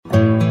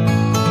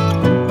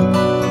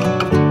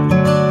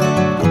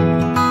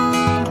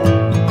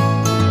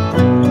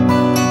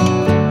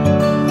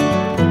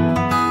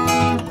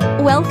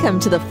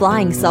to the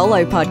Flying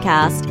Solo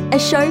podcast, a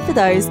show for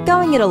those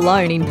going it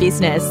alone in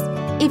business.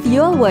 If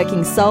you're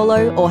working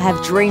solo or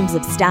have dreams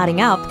of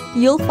starting up,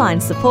 you'll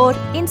find support,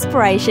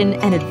 inspiration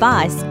and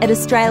advice at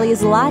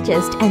Australia's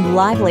largest and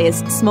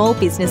liveliest small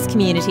business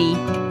community.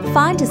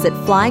 Find us at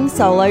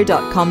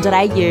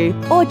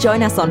flyingsolo.com.au or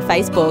join us on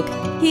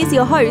Facebook. Here's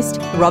your host,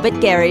 Robert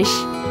Gerrish.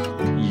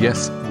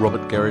 Yes,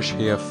 Robert Gerrish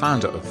here,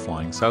 founder of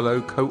Flying Solo,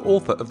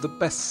 co-author of the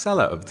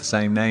bestseller of the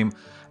same name,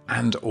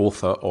 and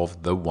author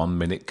of The 1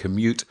 Minute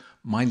Commute,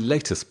 my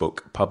latest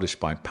book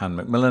published by Pan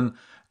Macmillan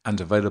and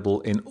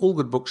available in all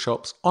good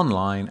bookshops,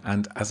 online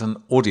and as an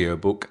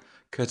audiobook,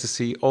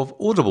 courtesy of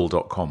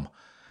audible.com.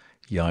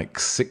 Yikes,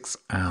 6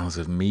 hours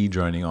of me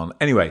droning on.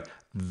 Anyway,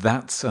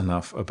 that's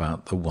enough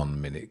about the 1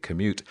 Minute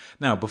Commute.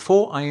 Now,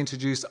 before I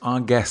introduce our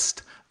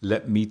guest,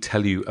 let me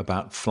tell you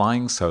about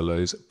Flying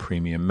Solo's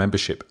premium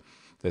membership.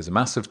 There's a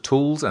mass of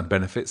tools and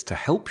benefits to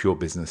help your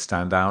business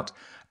stand out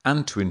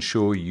and to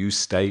ensure you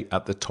stay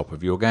at the top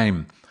of your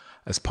game.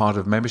 As part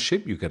of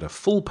membership, you get a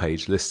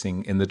full-page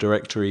listing in the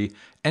directory,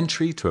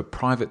 entry to a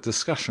private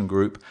discussion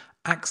group,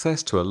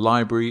 access to a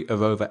library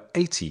of over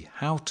 80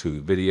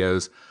 how-to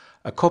videos,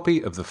 a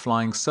copy of the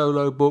Flying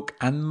Solo book,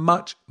 and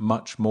much,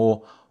 much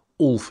more,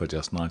 all for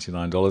just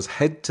 $99.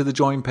 Head to the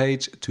join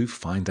page to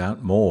find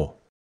out more.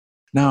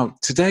 Now,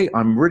 today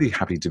I'm really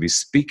happy to be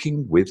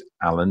speaking with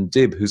Allan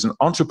Dib, who's an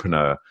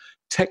entrepreneur,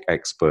 tech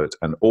expert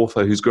and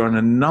author who's grown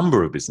a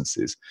number of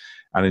businesses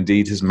and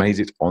indeed has made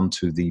it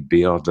onto the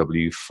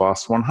BRW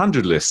Fast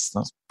 100 list.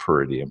 That's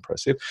pretty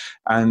impressive.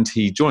 And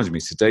he joins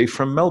me today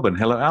from Melbourne.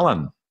 Hello,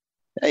 Allan.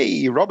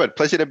 Hey, Robert.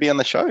 Pleasure to be on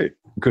the show.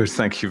 Good.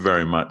 Thank you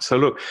very much. So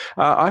look,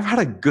 I've had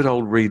a good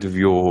old read of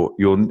your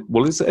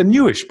well, it's a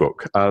newish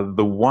book,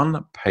 The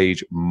 1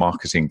 Page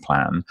Marketing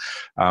Plan.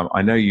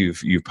 I know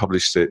you've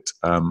published it,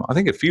 I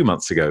think a few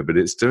months ago, but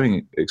it's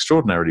doing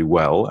extraordinarily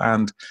well.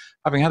 And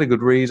having had a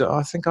good read,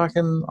 I think I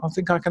can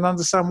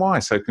understand why.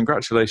 So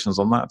congratulations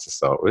on that to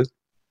start with.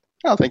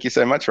 Oh, thank you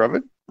so much,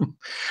 Robert.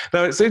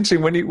 Now, it's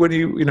interesting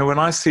when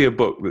I see a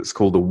book that's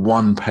called The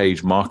 1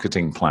 Page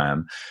Marketing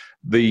Plan,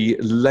 the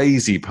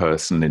lazy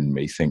person in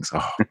me thinks,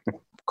 oh,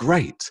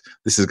 great,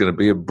 this is going to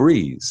be a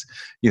breeze.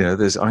 I'm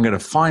going to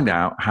find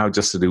out how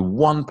just to do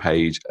 1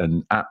 page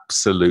and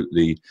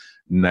absolutely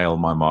nail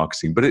my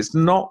marketing. But it's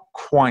not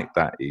quite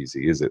that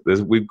easy, is it?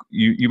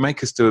 You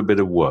make us do a bit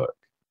of work.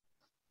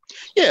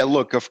 Yeah,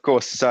 look, of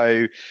course.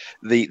 So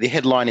the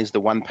headline is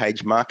The 1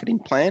 Page Marketing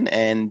Plan.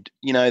 And,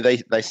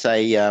 they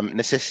say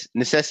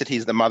necessity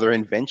is the mother of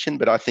invention,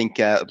 but I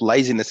think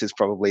laziness is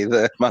probably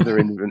the mother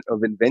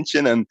of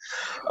invention. And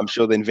I'm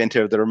sure the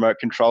inventor of the remote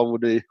control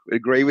would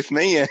agree with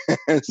me. Yeah,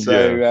 I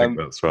think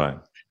that's right.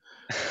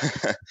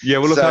 Yeah,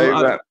 well,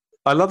 look,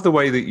 I love the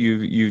way that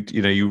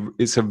you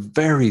it's a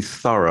very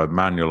thorough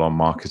manual on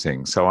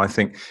marketing. So I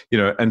think,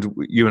 and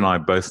you and I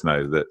both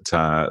know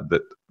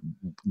that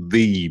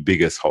the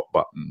biggest hot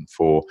button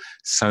for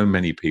so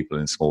many people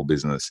in small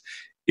business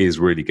is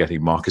really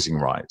getting marketing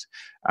right.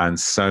 And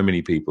so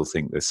many people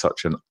think there's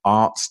such an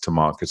art to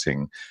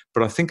marketing.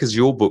 But I think as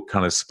your book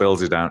kind of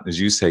spells it out, as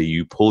you say,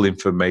 you pull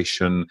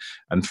information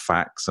and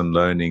facts and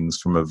learnings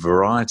from a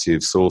variety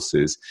of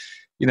sources.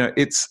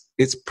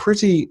 It's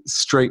pretty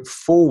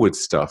straightforward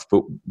stuff,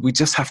 but we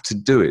just have to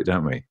do it,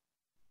 don't we?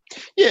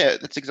 Yeah,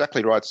 that's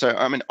exactly right. So,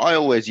 I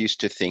always used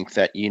to think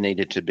that you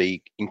needed to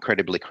be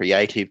incredibly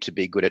creative to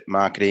be good at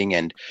marketing,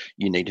 and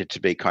you needed to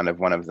be kind of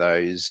one of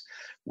those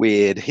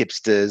weird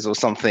hipsters or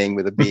something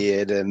with a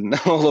beard and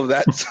all of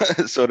that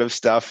sort of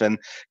stuff, and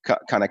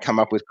kind of come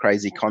up with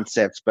crazy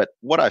concepts. But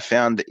what I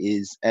found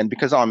is, and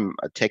because I'm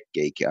a tech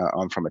geek,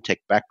 I'm from a tech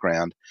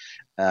background,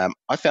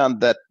 I found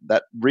that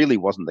really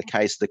wasn't the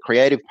case. The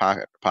creative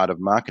part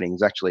of marketing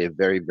is actually a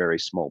very, very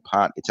small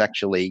part. It's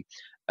actually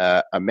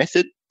a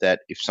method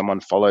that if someone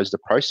follows the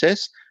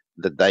process,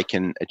 that they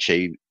can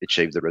achieve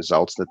the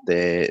results that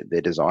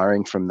they're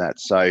desiring from that.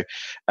 So,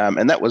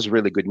 and that was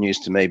really good news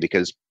to me,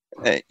 because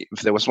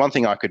if there was one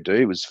thing I could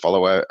do, was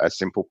follow a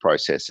simple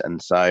process.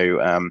 And so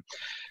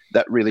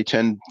that really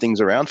turned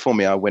things around for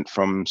me. I went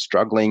from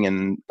struggling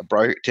and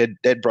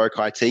dead broke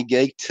IT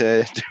geek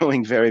to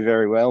doing very,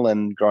 very well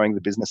and growing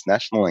the business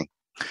nationally.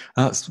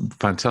 That's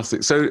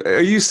fantastic. So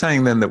are you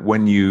saying then that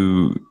when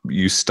you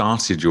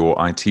started your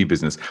IT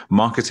business,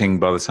 marketing,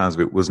 by the sounds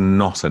of it, was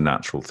not a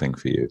natural thing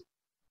for you?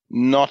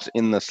 Not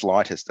in the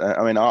slightest.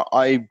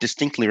 I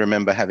distinctly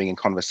remember having a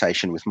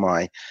conversation with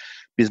my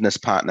business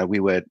partner. We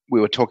were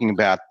talking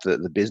about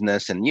the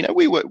business, and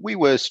we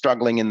were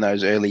struggling in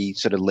those early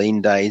sort of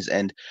lean days,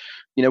 and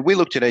we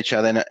looked at each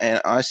other,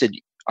 and I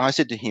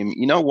said to him,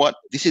 you know what,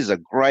 this is a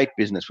great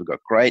business. We've got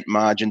great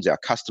margins. Our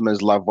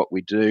customers love what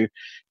we do.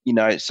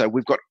 So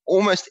we've got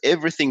almost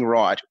everything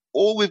right.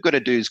 All we've got to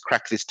do is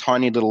crack this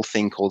tiny little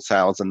thing called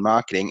sales and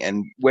marketing,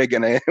 and we're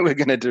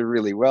gonna do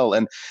really well.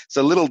 And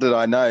so little did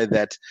I know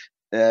that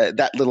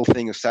that little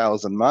thing of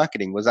sales and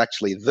marketing was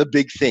actually the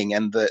big thing,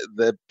 and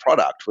the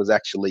product was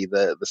actually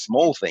the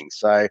small thing.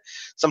 So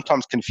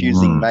sometimes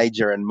confusing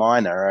major and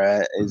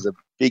minor is a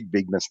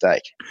big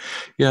mistake.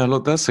 Yeah,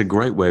 look, that's a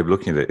great way of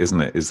looking at it,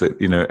 isn't it? Is that,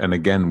 and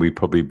again, we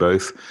probably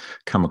both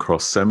come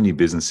across so many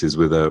businesses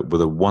with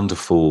a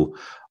wonderful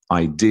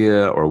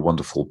idea or a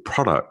wonderful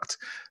product.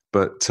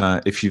 But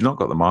if you've not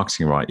got the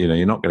marketing right,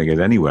 you're not going to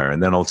get anywhere.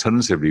 And then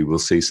alternatively, we'll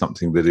see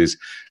something that is,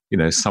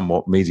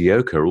 somewhat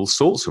mediocre, all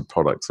sorts of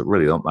products that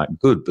really aren't that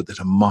good, but that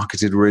are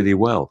marketed really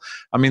well.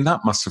 I mean, that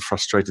must have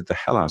frustrated the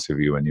hell out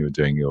of you when you were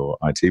doing your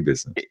IT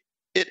business.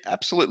 It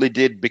absolutely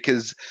did,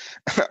 because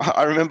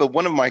I remember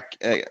one of my,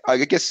 I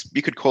guess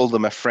you could call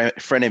them a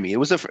frenemy. It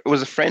was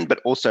a friend, but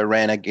also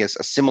ran, I guess,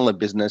 a similar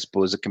business, but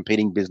was a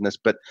competing business.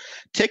 But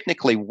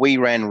technically, we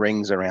ran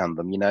rings around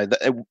them.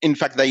 In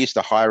fact, they used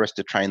to hire us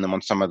to train them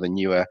on some of the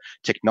newer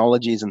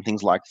technologies and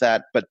things like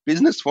that. But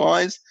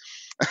business-wise,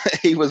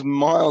 he was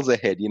miles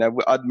ahead.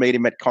 I'd meet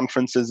him at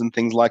conferences and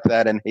things like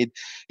that, and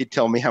he'd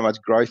tell me how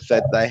much growth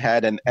that they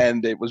had,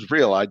 and it was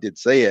real. I did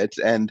see it,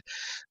 and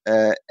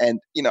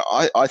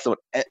I thought,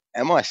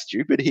 am I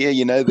stupid here?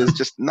 There's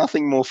just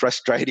nothing more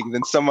frustrating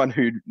than someone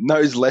who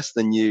knows less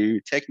than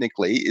you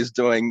technically is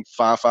doing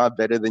far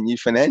better than you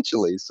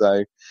financially.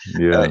 So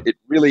it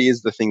really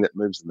is the thing that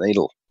moves the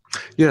needle.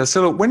 Yeah.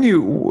 So look,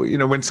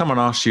 when someone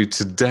asks you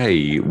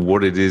today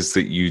what it is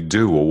that you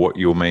do or what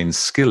your main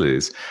skill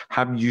is,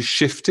 have you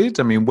shifted?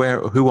 I mean,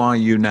 who are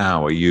you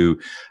now? Are you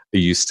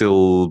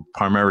still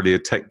primarily a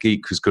tech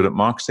geek who's good at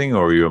marketing,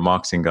 or are you a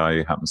marketing guy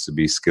who happens to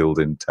be skilled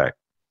in tech?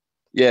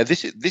 Yeah,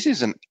 this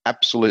is an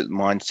absolute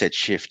mindset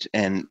shift,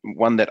 and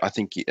one that I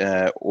think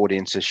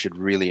audiences should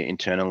really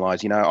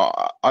internalize.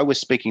 I was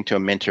speaking to a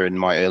mentor in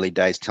my early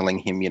days, telling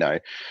him,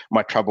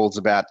 my troubles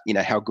about,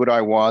 how good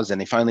I was,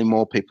 and if only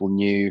more people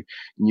knew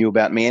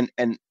about me.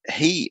 And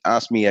he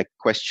asked me a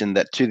question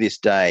that to this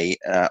day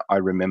I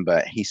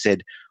remember. He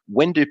said,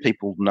 "When do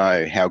people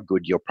know how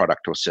good your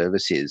product or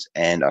service is?"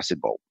 And I said,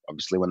 "Well,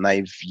 obviously when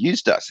they've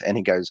used us." And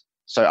he goes,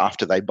 "So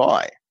after they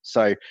buy."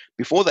 So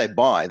before they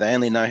buy, they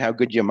only know how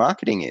good your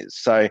marketing is.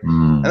 So,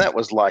 and that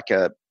was like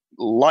a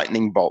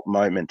lightning bolt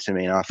moment to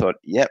me. And I thought,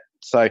 yep.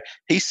 So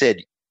he said,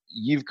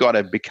 you've got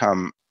to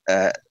become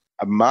a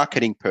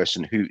marketing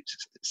person who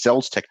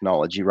sells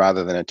technology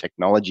rather than a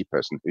technology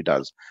person who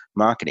does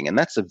marketing. And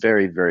that's a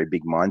very, very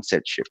big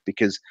mindset shift,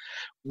 because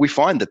we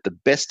find that the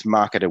best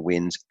marketer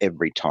wins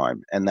every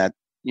time. And that,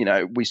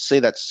 we see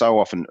that so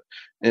often.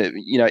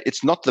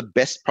 It's not the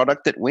best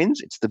product that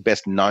wins; it's the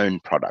best known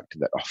product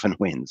that often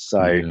wins.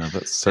 So yeah,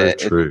 that's so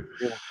true.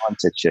 It's a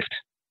mindset shift.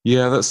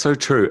 Yeah, that's so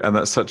true, and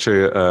that's such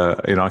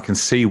I can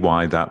see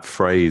why that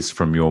phrase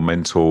from your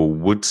mentor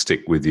would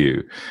stick with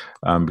you,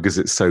 because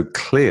it's so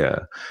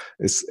clear.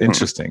 It's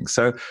interesting.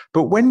 So,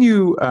 but when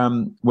you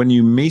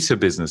meet a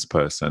business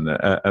person,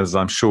 as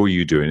I'm sure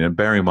you do, and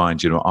bear in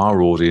mind,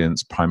 our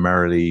audience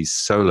primarily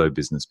solo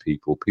business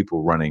people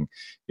running,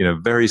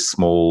 very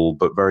small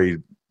but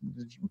very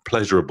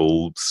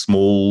pleasurable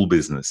small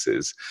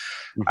businesses,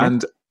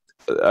 and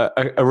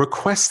a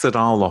request that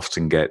I'll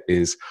often get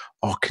is,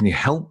 "Oh, can you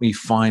help me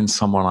find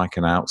someone I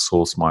can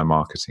outsource my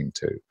marketing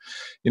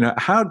to?"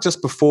 How,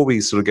 just before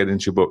we sort of get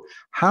into your book,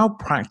 how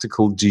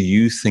practical do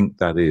you think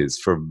that is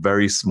for a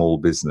very small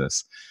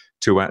business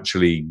to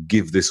actually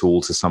give this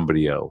all to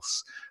somebody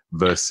else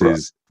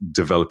versus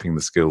developing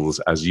the skills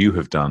as you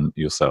have done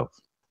yourself?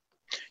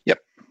 Yep.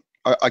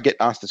 I get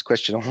asked this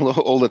question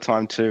all the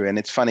time too. And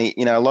it's funny,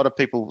 a lot of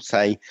people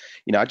say,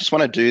 I just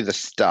want to do the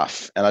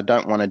stuff and I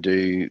don't want to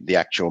do the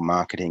actual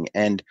marketing.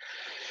 And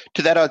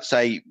to that, I'd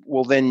say,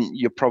 well, then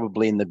you're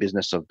probably in the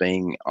business of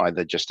being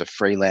either just a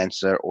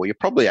freelancer, or you're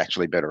probably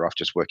actually better off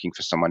just working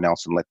for someone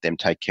else and let them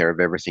take care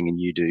of everything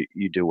and you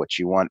do what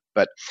you want.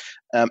 But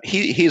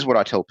here's what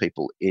I tell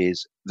people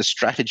is the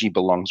strategy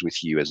belongs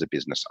with you as a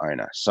business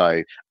owner.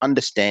 So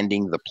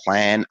understanding the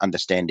plan,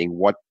 understanding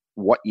what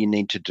you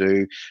need to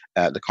do,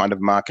 the kind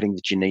of marketing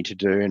that you need to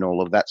do, and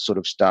all of that sort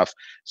of stuff.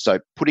 So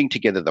putting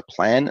together the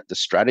plan, the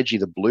strategy,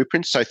 the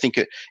blueprint. So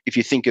if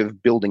you think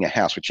of building a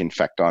house, which in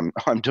fact I'm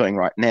doing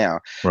right now.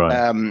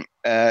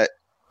 Right.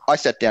 I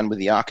sat down with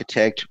the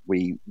architect.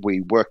 We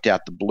worked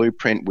out the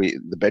blueprint.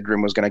 The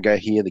bedroom was going to go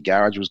here, the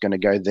garage was going to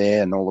go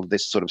there, and all of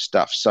this sort of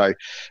stuff. So,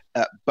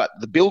 but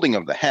the building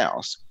of the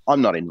house,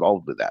 I'm not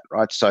involved with that,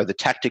 right? So the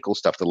tactical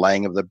stuff, the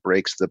laying of the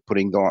bricks, the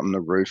putting on the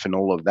roof, and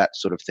all of that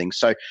sort of thing.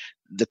 So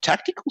the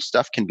tactical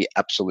stuff can be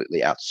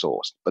absolutely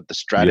outsourced, but the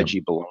strategy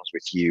belongs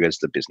with you as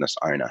the business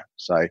owner.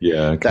 So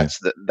that's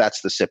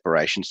the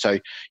separation. So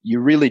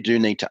you really do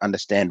need to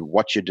understand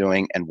what you're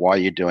doing and why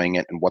you're doing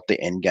it and what the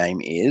end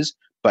game is.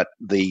 But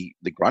the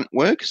grunt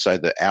work, so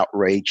the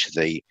outreach,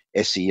 the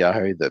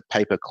SEO, the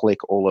pay-per-click,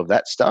 all of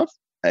that stuff,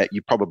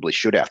 you probably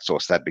should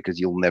outsource that, because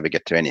you'll never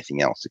get to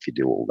anything else if you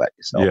do all that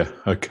yourself.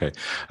 Yeah, okay.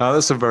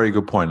 That's a very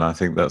good point. I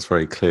think that's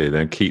very clear.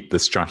 Then keep the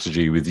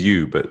strategy with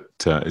you, but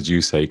as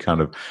you say,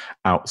 kind of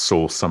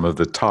outsource some of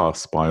the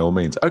tasks by all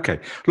means. Okay,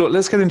 look,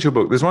 let's get into your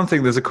book.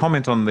 There's a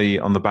comment on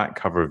the back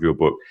cover of your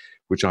book,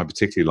 which I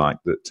particularly like,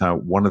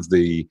 that one of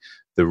the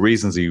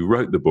reasons you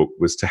wrote the book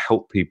was to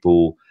help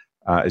people,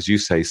 as you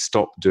say,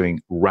 stop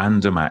doing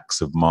random acts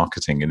of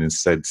marketing and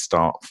instead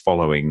start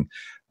following,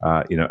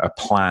 a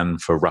plan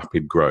for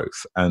rapid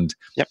growth. And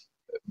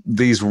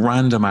these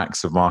random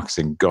acts of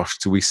marketing, gosh,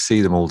 do we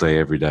see them all day,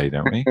 every day,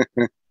 don't we?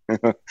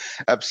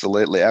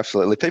 Absolutely,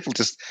 absolutely. People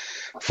just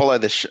follow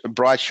the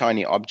bright,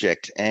 shiny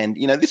object. And,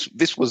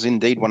 this was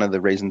indeed one of the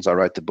reasons I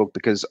wrote the book,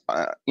 because,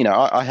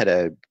 I had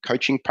a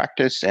coaching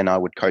practice and I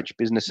would coach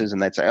businesses,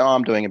 and they'd say,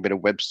 I'm doing a bit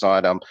of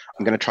website. I'm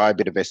going to try a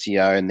bit of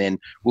SEO, and then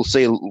we'll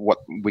see what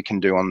we can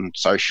do on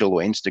social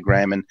or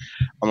Instagram. And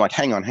I'm like,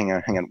 hang on.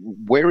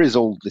 Where is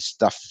all this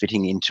stuff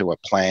fitting into a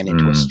plan,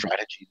 into a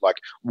strategy? Like,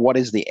 what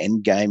is the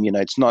end game?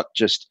 It's not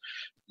just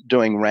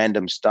doing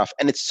random stuff.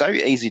 And it's so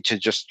easy to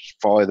just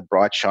follow the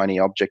bright, shiny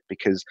object,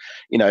 because,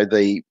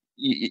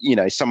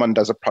 someone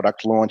does a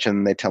product launch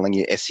and they're telling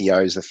you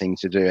SEO is the thing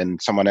to do,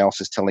 and someone else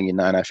is telling you,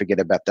 no, forget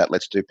about that,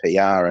 let's do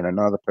PR. And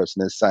another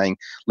person is saying,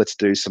 let's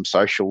do some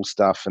social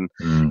stuff. And,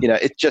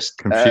 it's just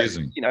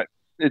confusing.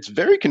 It's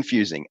very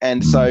confusing.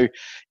 And so,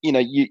 you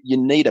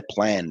need a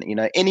plan.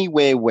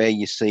 Anywhere where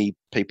you see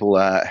people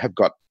have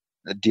got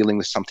dealing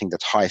with something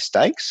that's high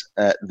stakes,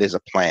 there's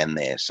a plan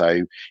there.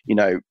 So,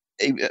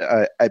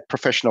 a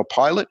professional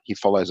pilot, he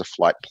follows a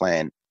flight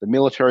plan. The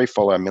military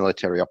follow a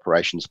military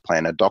operations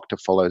plan. A doctor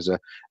follows a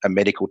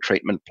medical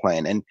treatment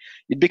plan. And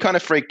you'd be kind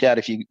of freaked out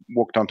if you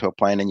walked onto a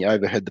plane and you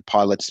overheard the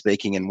pilot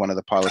speaking, and one of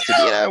the pilots said,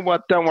 you know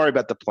what, don't worry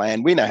about the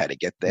plan. We know how to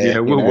get there. Yeah,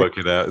 we'll work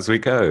it out as we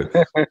go.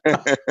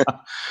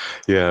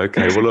 Yeah,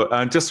 okay. Well,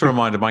 look, just a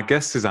reminder, my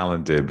guest is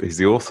Allan Dib. He's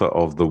the author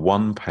of The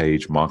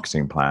One-Page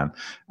Marketing Plan.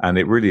 And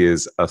it really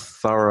is a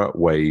thorough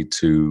way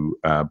to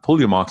pull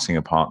your marketing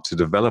apart, to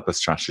develop a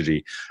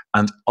strategy,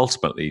 and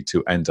ultimately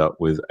to end up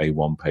with a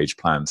one-page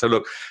plan. So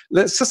look,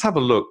 let's just have a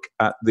look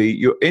at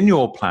in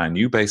your plan,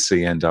 you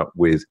basically end up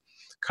with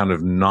kind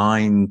of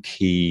 9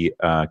 key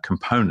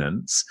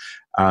components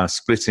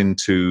split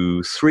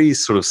into 3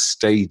 sort of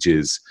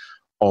stages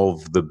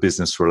of the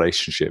business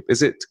relationship.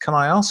 Can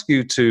I ask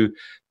you to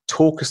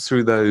talk us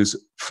through those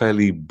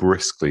fairly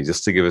briskly,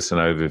 just to give us an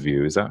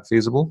overview? Is that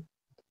feasible?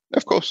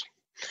 Of course.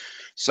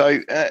 So,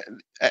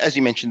 as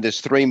you mentioned,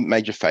 there's 3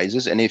 major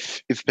phases, and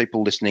if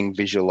people listening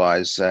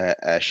visualize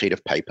a sheet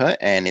of paper,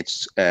 and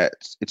it's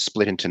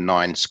split into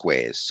 9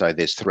 squares, so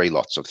there's 3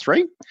 lots of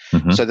 3.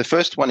 Mm-hmm. So the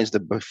first one is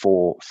the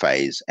before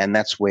phase, and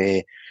that's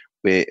where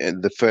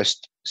the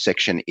first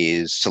section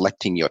is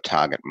selecting your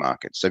target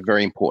market. So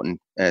very important,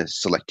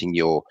 selecting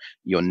your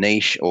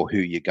niche or who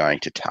you're going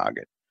to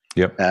target.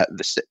 Yep.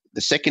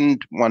 The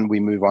second one,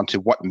 we move on to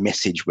what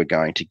message we're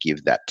going to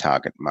give that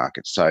target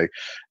market. So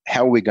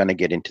how are we going to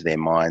get into their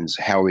minds?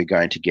 How are we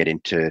going to get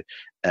into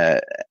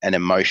an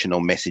emotional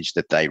message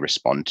that they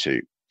respond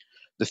to?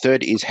 The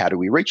third is, how do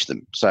we reach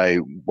them?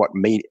 So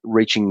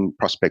reaching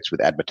prospects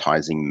with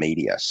advertising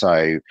media.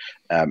 So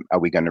are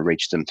we going to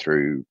reach them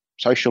through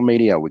social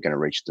media? Are we going to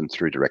reach them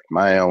through direct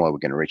mail? Are we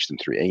going to reach them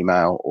through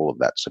email? All of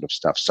that sort of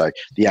stuff. So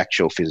the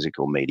actual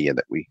physical media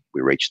that we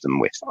reach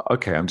them with.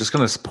 Okay, I'm just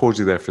going to pause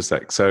you there for a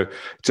sec. So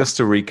just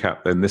to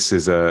recap then, this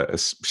is a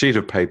sheet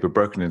of paper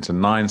broken into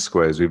 9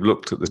 squares. We've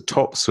looked at the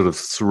top sort of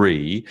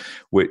 3,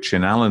 which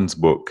in Allan's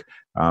book,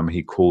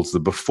 he calls the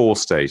before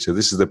stage. So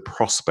this is the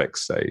prospect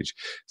stage.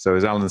 So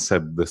as Allan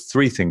said, the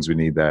 3 things we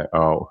need there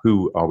are,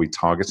 who are we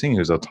targeting?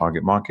 Who's our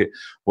target market?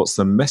 What's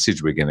the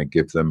message we're going to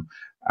give them?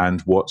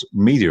 And what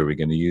media are we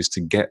going to use to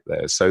get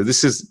there? So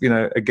this is,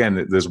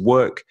 again, there's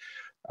work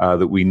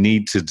that we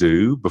need to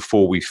do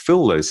before we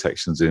fill those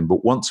sections in.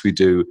 But once we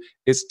do,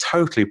 it's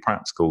totally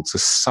practical to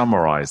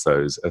summarize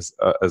those as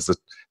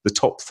the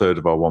top third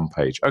of our one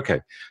page.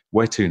 Okay,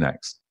 where to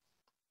next?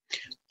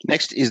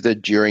 Next is the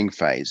during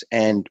phase.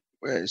 And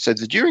so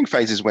the during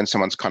phase is when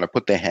someone's kind of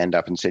put their hand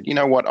up and said, you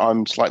know what,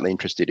 I'm slightly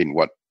interested in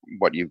what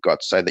you've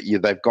got. So that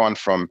they've gone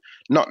from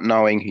not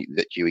knowing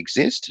that you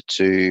exist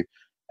to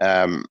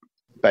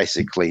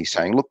basically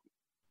saying, look,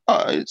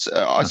 I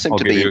seem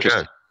to be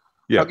interested.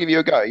 Yeah. I'll give you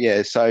a go.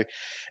 Yeah. So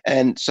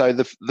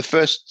the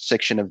first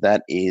section of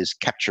that is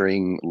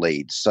capturing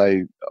leads.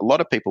 So a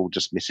lot of people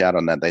just miss out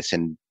on that. They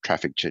send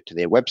traffic to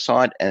their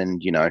website, and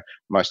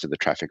most of the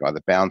traffic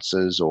either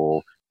bounces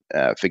or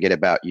forget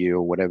about you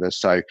or whatever.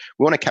 So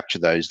we want to capture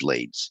those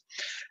leads.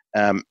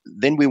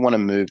 Then we want to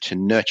move to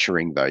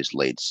nurturing those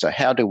leads. So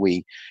how do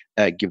we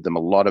give them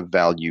a lot of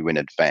value in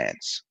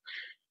advance?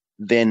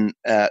 Then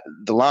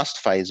the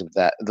last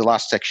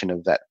section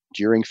of that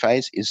during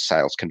phase is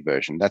sales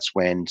conversion. That's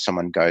when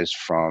someone goes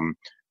from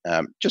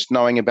just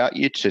knowing about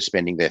you to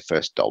spending their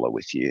first dollar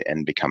with you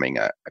and becoming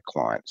a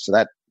client. So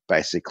that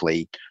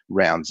basically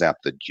rounds out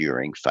the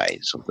during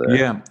phase of the.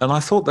 Yeah, and I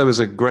thought there was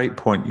a great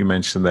point you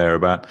mentioned there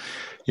about,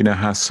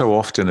 how so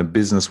often a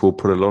business will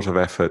put a lot of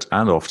effort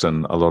and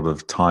often a lot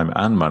of time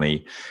and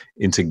money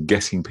into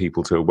getting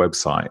people to a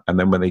website. And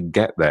then when they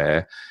get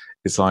there,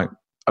 it's like,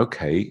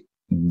 okay,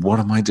 what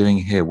am I doing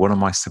here? What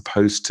am I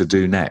supposed to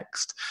do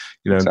next?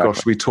 Exactly.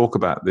 Gosh, we talk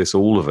about this,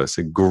 all of us,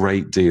 a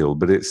great deal,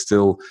 but it's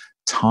still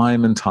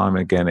time and time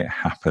again, it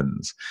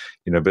happens,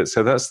 but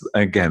so that's,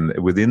 again,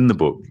 within the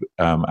book,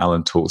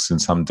 Allan talks in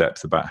some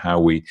depth about how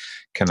we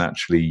can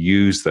actually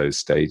use those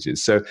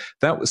stages. So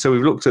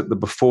we've looked at the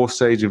before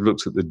stage, we've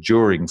looked at the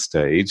during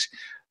stage.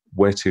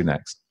 Where to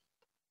next?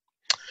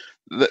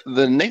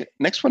 The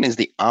next one is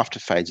the after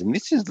phase, and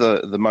this is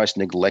the most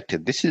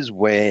neglected. This is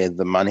where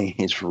the money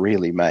is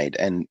really made,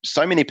 and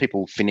so many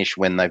people finish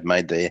when they've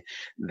made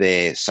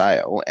their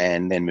sale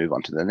and then move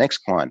on to the next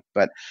client.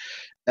 But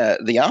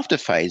the after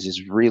phase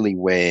is really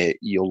where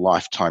your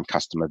lifetime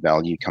customer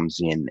value comes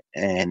in,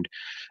 and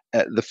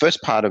the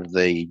first part of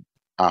the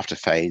after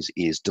phase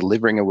is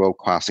delivering a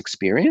world-class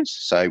experience.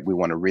 So we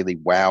want to really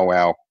wow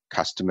our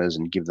customers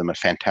and give them a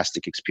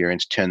fantastic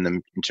experience, turn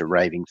them into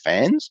raving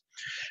fans.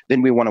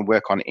 Then we want to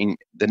work on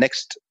the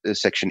next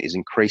section is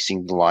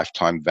increasing the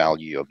lifetime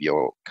value of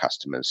your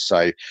customers.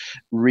 So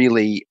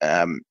really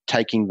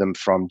taking them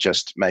from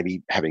just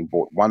maybe having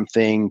bought one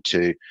thing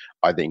to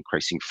either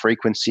increasing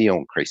frequency or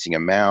increasing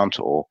amount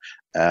or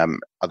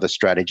other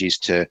strategies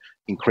to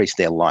increase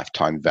their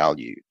lifetime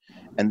value.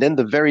 And then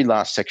the very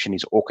last section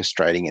is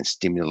orchestrating and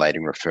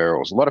stimulating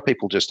referrals. A lot of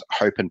people just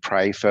hope and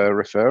pray for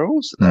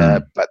referrals,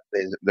 but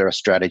there are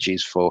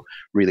strategies for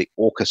really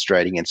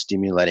orchestrating and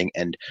stimulating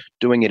and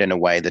doing it in a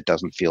way that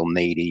doesn't feel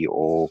needy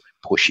or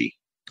pushy.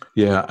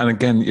 Yeah, and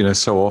again,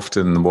 so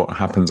often what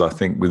happens, I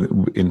think,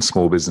 in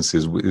small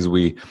businesses is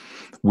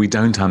we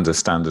don't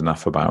understand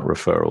enough about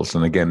referrals.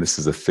 And again, this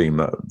is a theme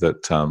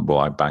that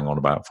I bang on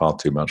about far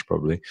too much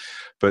probably.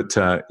 But,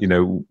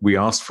 we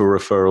ask for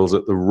referrals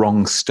at the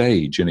wrong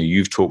stage.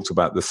 You've talked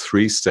about the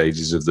 3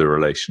 stages of the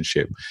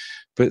relationship,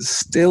 but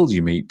still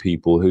you meet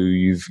people who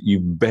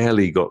you've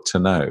barely got to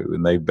know,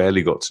 and they've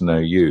barely got to know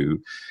you,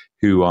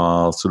 who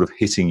are sort of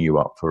hitting you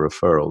up for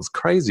referrals.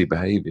 Crazy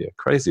behavior.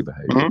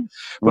 Mm-hmm.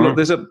 But look,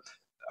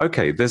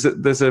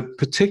 there's a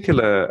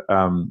particular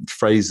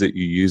phrase that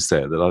you use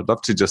there that I'd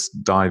love to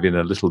just dive in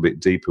a little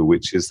bit deeper,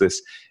 which is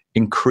this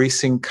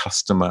increasing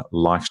customer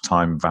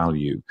lifetime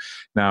value.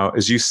 Now,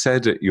 as you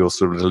said at your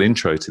sort of little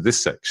intro to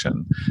this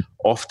section,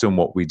 often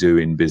what we do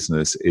in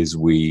business is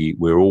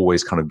we're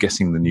always kind of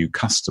getting the new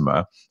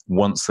customer.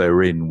 Once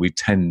they're in, we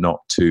tend not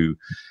to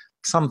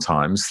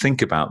sometimes think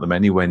about them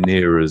anywhere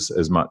near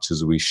as much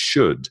as we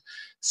should.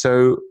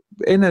 So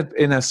in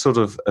a sort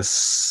of a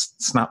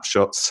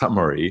snapshot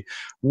summary,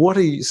 what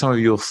are some of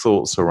your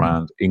thoughts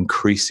around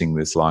increasing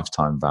this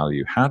lifetime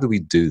value? How do we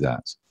do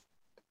that?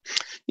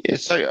 Yeah,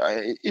 so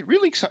it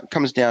really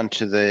comes down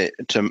to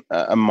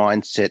a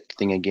mindset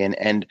thing again.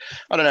 And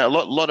I don't know, a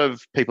lot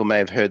of people may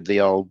have heard the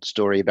old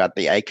story about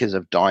the acres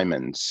of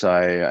diamonds. So,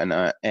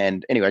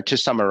 and anyway, to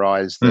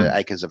summarize the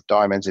acres of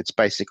diamonds, it's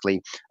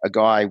basically a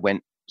guy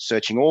went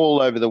searching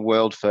all over the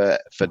world for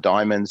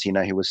diamonds.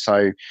 He was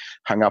so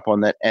hung up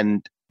on that.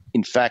 And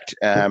in fact,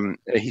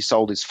 he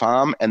sold his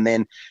farm and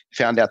then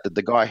found out that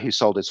the guy who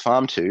sold his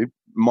farm to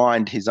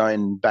mined his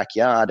own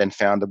backyard and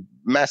found a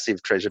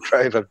massive treasure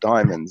trove of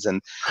diamonds.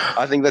 And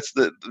I think that's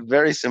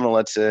very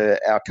similar to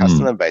our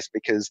customer base,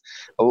 because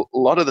a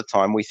lot of the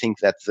time we think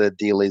that the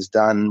deal is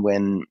done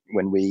when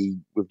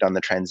we've done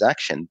the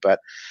transaction. But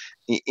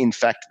in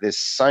fact, there's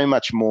so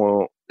much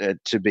more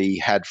to be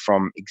had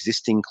from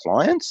existing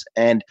clients.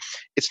 And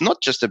it's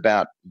not just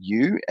about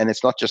you, and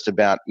it's not just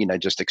about,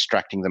 just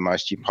extracting the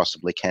most you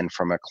possibly can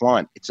from a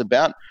client. It's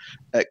about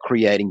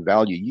creating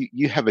value.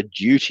 You have a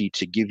duty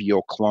to give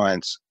your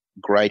clients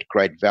great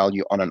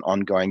value on an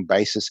ongoing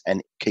basis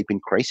and keep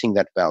increasing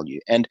that value.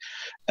 And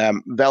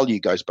value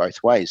goes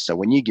both ways. So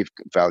when you give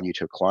value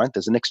to a client,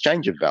 there's an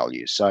exchange of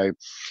value. So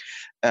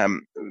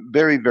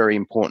very, very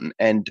important.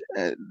 And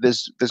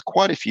there's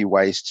quite a few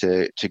ways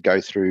to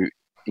go through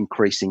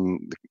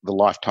increasing the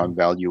lifetime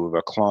value of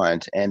a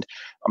client, and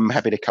I'm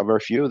happy to cover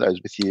a few of those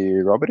with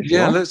you, Robert.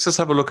 Yeah, let's just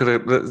have a look at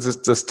it. Let's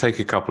just take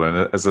a couple.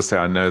 And as I say,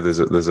 I know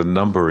there's a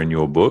number in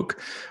your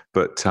book,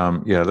 but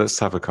let's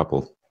have a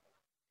couple.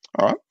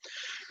 All right.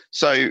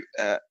 So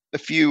a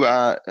few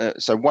are.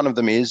 So one of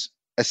them is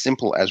as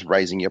simple as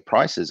raising your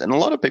prices, and a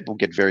lot of people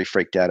get very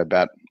freaked out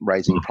about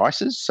raising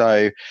prices.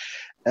 So.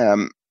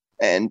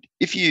 And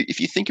if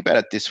you think about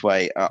it this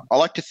way, I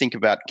like to think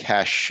about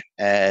cash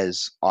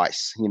as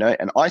ice,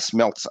 and ice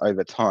melts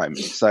over time.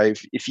 So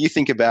if you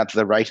think about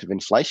the rate of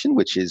inflation,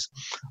 which is,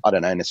 I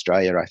don't know, in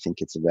Australia, I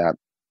think it's about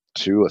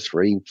 2 or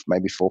 3,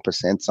 maybe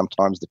 4%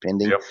 sometimes,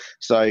 depending. Yep.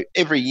 So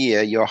every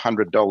year your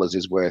 $100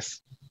 is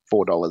worth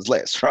 $4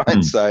 less,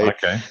 right? So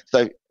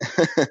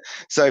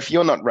if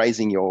you're not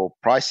raising your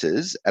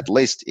prices at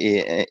least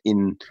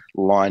in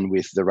line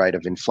with the rate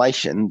of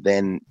inflation,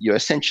 then you're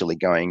essentially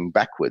going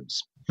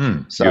backwards.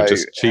 So you're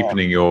just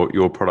cheapening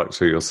your product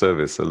or your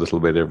service a little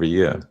bit every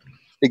year.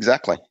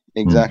 Exactly.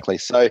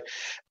 So,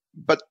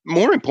 but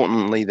more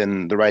importantly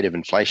than the rate of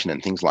inflation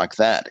and things like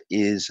that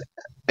is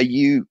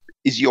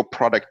your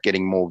product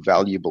getting more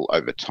valuable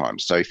over time?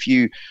 So if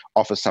you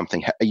offer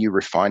something, are you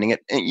refining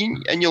it?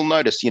 And you'll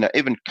notice,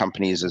 even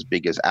companies as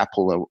big as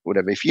Apple or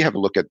whatever, if you have a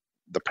look at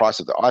the price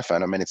of the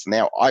iPhone, I mean, it's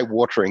now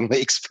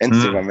eye-wateringly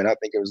expensive. I mean, I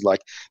think it was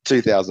like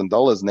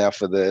 $2,000 now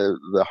for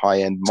the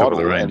high-end model. Top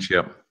of the range,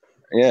 yep.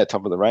 Yeah,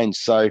 top of the range.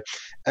 So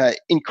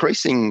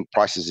increasing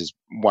prices is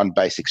one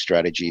basic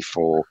strategy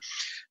for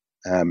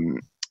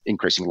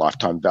increasing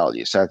lifetime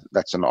value. So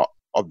that's an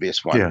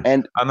obvious one. Yeah.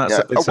 And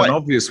it's an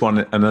obvious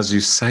one. And as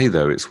you say,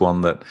 though, it's one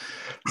that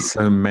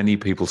so many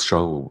people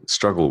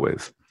struggle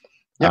with.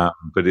 Yep.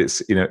 But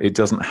it's, it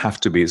doesn't have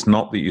to be. It's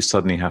not that you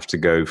suddenly have to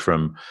go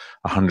from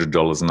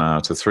 $100 an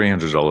hour to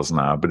 $300 an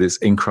hour, but it's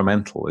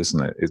incremental,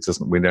 isn't it? It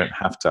doesn't. We don't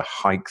have to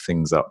hike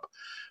things up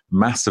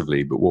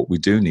massively, but what we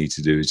do need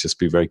to do is just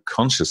be very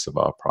conscious of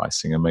our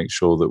pricing and make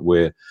sure that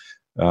we're,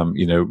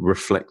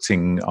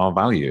 reflecting our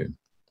value.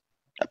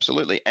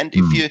 Absolutely. And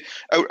if you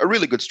a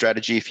really good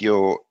strategy, if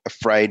you're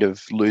afraid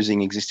of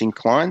losing existing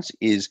clients,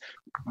 is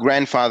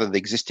grandfather the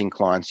existing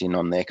clients in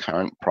on their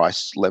current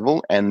price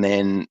level, and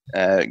then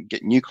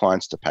get new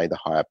clients to pay the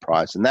higher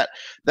price. And that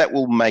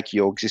will make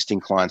your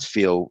existing clients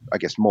feel, I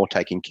guess, more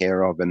taken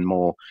care of and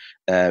more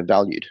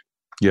valued.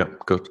 Yeah,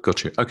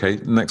 got you. Okay,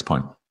 next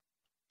point.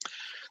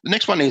 The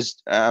next one is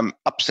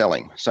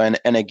upselling. So,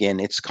 and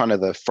again, it's kind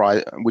of the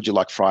fry. Would you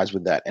like fries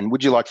with that? And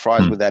would you like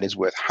fries with that is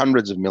worth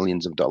hundreds of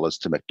millions of dollars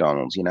to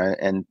McDonald's,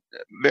 and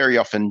very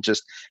often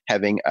just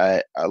having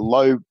a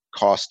low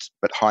cost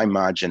but high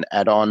margin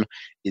add-on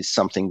is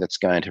something that's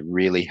going to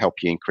really help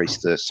you increase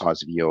the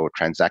size of your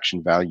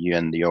transaction value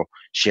and your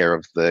share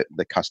of the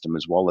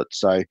customer's wallet.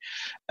 So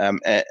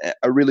a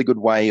really good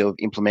way of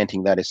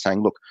implementing that is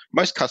saying, look,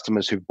 most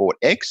customers who've bought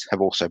X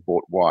have also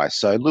bought Y.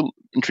 So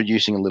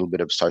introducing a little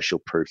bit of social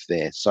proof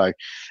there. So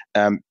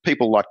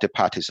people like to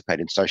participate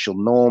in social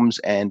norms,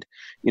 and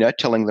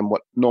telling them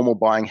what normal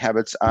buying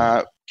habits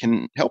are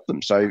can help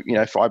them. So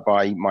if I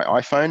buy my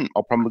iPhone,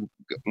 I'll probably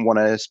want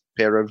a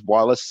pair of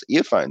wireless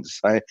earphones.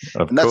 So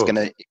that's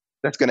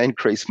going to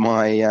increase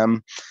my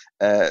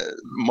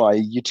my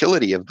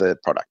utility of the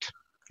product.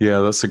 Yeah,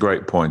 that's a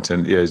great point.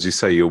 And yeah, as you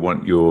say, you'll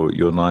want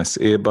your nice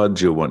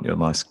earbuds, you'll want your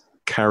nice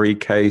carry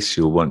case,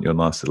 you'll want your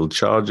nice little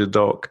charger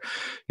dock,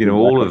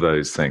 all of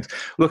those things.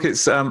 Look,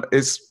 it's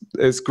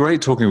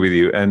great talking with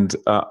you, and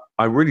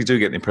I really do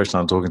get the impression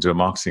I'm talking to a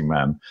marketing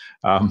man,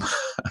 and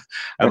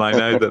I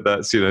know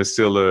that's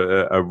still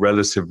a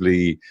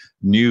relatively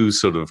new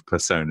sort of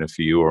persona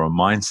for you, or a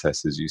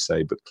mindset, as you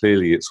say, but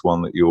clearly it's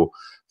one that you're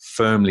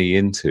firmly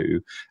into.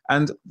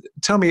 And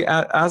tell me,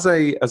 as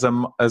a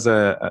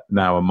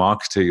now a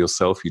marketer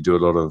yourself, you do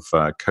a lot of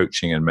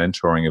coaching and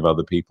mentoring of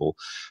other people.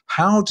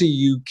 How do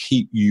you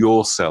keep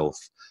yourself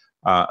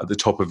at the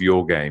top of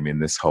your game in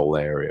this whole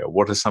area?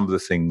 What are some of the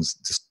things,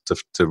 just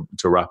to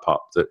wrap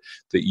up, that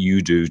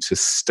you do to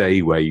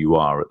stay where you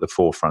are at the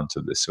forefront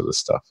of this sort of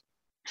stuff?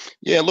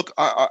 Yeah, look,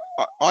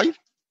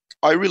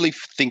 I really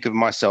think of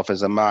myself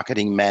as a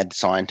marketing mad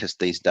scientist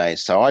these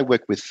days. So I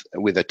work with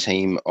a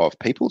team of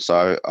people.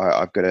 So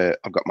I've got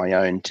my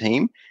own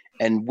team,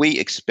 and we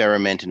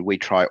experiment and we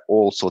try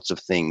all sorts of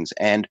things.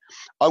 And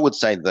I would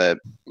say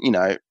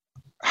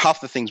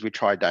half the things we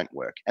try don't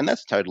work, and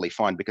that's totally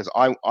fine, because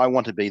I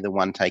want to be the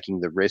one taking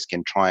the risk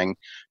and trying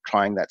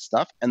that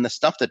stuff. And the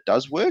stuff that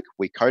does work,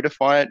 we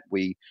codify it,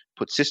 we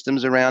put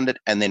systems around it,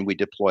 and then we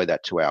deploy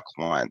that to our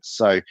clients.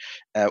 So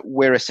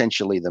we're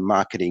essentially the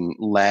marketing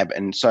lab.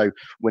 And so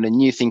when a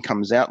new thing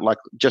comes out, like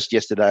just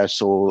yesterday I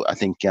saw, I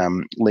think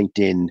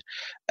LinkedIn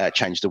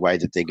changed the way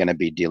that they're going to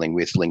be dealing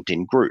with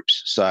LinkedIn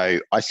groups. So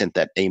I sent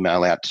that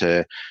email out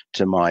to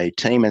my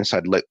team and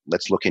said,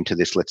 let's look into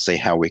this. Let's see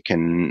how we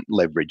can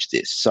leverage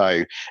this.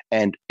 So,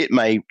 and it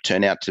may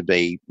turn out to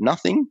be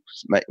nothing.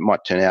 It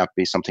might turn out to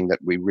be something that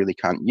we really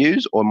can't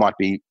use, or might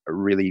be a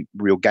really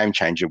real game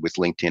changer with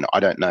LinkedIn.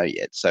 I don't know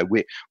yet. So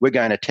we're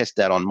going to test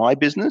that on my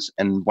business,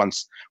 and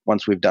once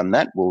we've done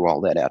that, we'll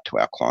roll that out to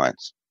our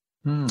clients.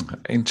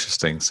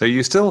 Interesting. So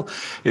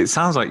it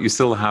sounds like you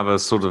still have a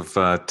sort of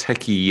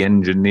techie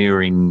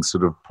engineering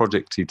sort of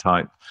projecty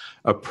type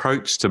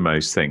approach to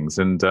most things,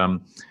 and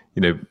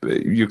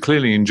you're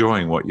clearly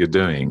enjoying what you're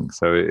doing.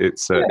 So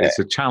it's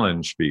a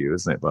challenge for you,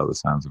 isn't it, by the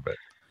sounds of it?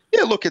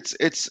 Yeah, look,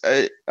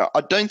 I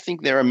don't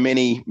think there are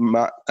many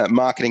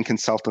marketing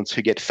consultants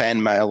who get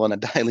fan mail on a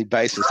daily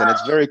basis, and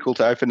it's very cool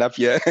to open up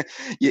your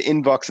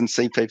inbox and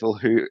see people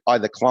who,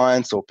 either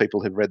clients or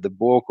people who've read the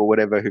book or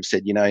whatever, who've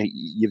said,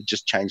 you've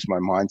just changed my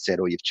mindset,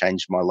 or you've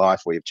changed my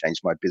life, or you've changed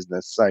my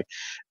business. So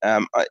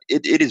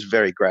it is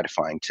very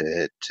gratifying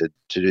to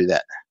do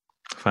that.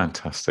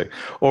 Fantastic.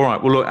 All right.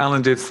 Well, look,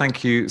 Allan Dib,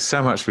 thank you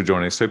so much for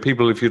joining us. So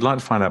people, if you'd like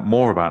to find out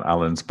more about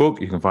Allan's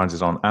book, you can find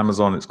it on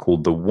Amazon. It's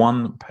called The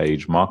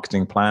One-Page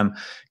Marketing Plan.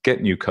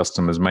 Get new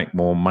customers, make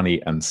more money,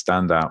 and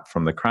stand out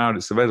from the crowd.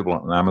 It's available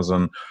on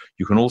Amazon.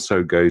 You can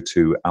also go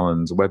to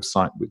Allan's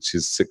website, which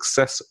is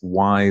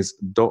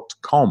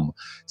successwise.com.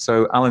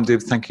 So Allan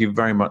Dib, thank you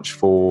very much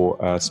for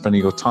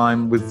spending your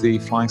time with the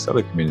Flying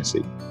Solo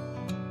community.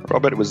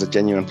 Robert, it was a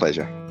genuine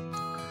pleasure.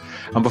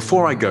 And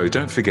before I go,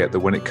 don't forget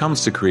that when it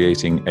comes to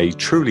creating a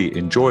truly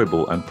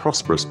enjoyable and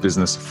prosperous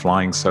business,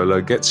 Flying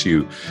Solo gets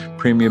you.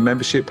 Premium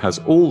membership has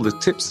all the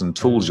tips and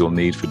tools you'll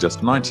need for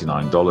just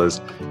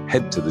 $99.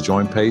 Head to the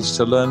join page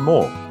to learn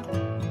more.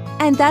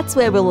 And that's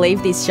where we'll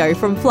leave this show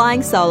from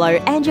Flying Solo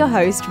and your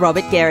host,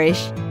 Robert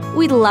Gerish.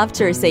 We'd love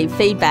to receive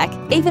feedback,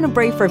 even a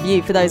brief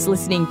review for those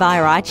listening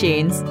via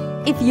iTunes.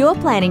 If you're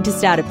planning to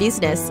start a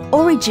business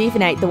or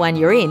rejuvenate the one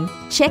you're in,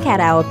 check out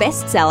our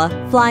bestseller,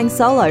 Flying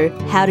Solo,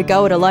 How to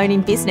Go It Alone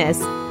in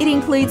Business. It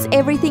includes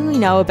everything we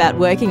know about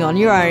working on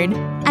your own.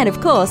 And of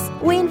course,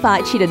 we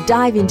invite you to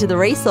dive into the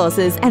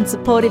resources and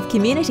supportive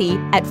community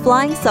at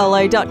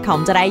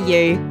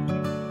flyingsolo.com.au.